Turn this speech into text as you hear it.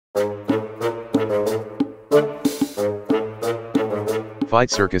Fight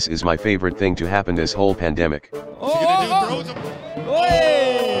Circus is my favorite thing to happen this whole pandemic.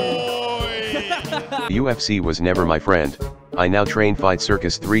 UFC was never my friend. I now train Fight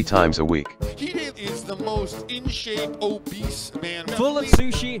Circus 3 times a week. He is the most in-shape, obese man. Full of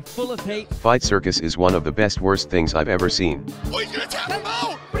sushi, full of hate. Fight Circus is one of the best worst things I've ever seen. Oh, he's gonna tap him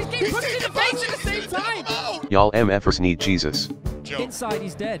out! But he's getting punched in the face at the same time! Y'all MFers need Jesus. Inside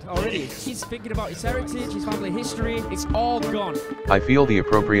he's dead already. He's thinking about his heritage, his family history, it's all gone. I feel the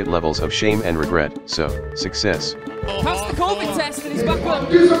appropriate levels of shame and regret, so, success. Pass the COVID test and he's back up.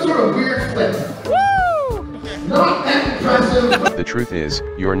 Do some sort of weird flip. Woo! Not that impressive. The truth is,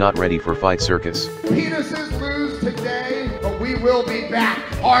 you're not ready for Fight Circus. Penises lose today, but we will be back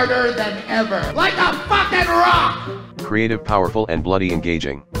harder than ever. Like a fucking rock! Creative, powerful, and bloody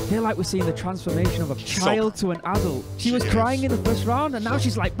engaging. I feel like we're seeing the transformation of a child to an adult. She was crying in the first round and now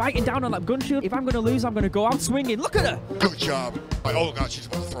she's like biting down on that gun shield. If I'm going to lose, I'm going to go out swinging. Look at her! Good job. Oh god, she's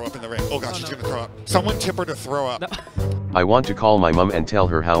about to throw up in the ring. Oh god, she's gonna throw up. Someone tip her to throw up. No. I want to call my mum and tell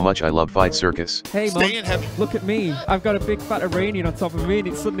her how much I love Fight Circus. Hey Stay in mom, heaven. look at me. I've got a big fat Iranian on top of me and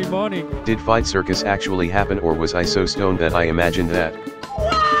it's Sunday morning. Did Fight Circus actually happen, or was I so stoned that I imagined that?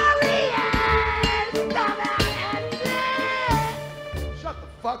 Shut the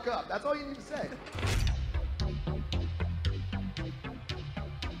fuck up. That's all you need to say.